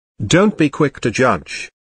Don't be quick to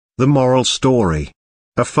judge. The moral story.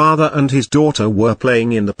 A father and his daughter were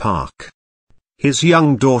playing in the park. His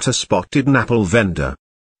young daughter spotted an apple vendor.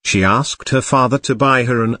 She asked her father to buy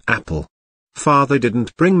her an apple. Father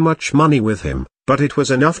didn't bring much money with him, but it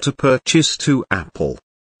was enough to purchase 2 apples.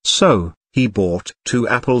 So, he bought 2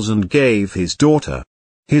 apples and gave his daughter.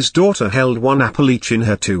 His daughter held 1 apple each in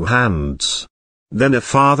her 2 hands. Then a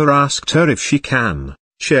father asked her if she can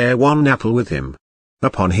share 1 apple with him.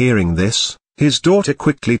 Upon hearing this, his daughter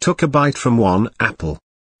quickly took a bite from 1 apple.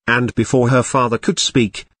 And before her father could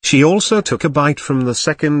speak, she also took a bite from the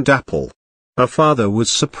 2nd apple. Her father was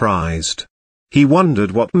surprised. He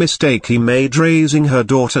wondered what mistake he made raising her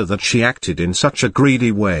daughter that she acted in such a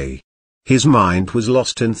greedy way. His mind was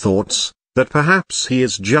lost in thoughts that perhaps he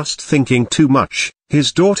is just thinking too much.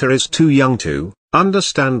 His daughter is too young to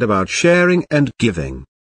understand about sharing and giving.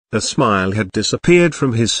 A smile had disappeared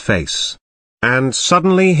from his face. And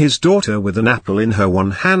suddenly his daughter with an apple in her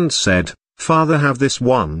one hand said, "Father, have this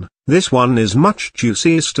one is much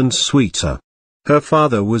juiciest and sweeter." Her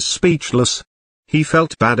father was speechless. He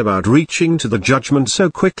felt bad about reaching to the judgment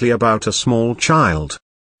so quickly about a small child.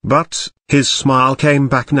 But, his smile came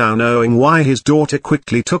back now knowing why his daughter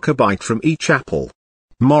quickly took a bite from each apple.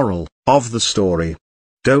 Moral of the story.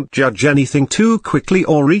 Don't judge anything too quickly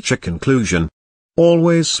or reach a conclusion.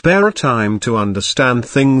 Always spare a time to understand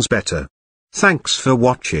things better. Thanks for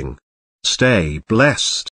watching. Stay blessed.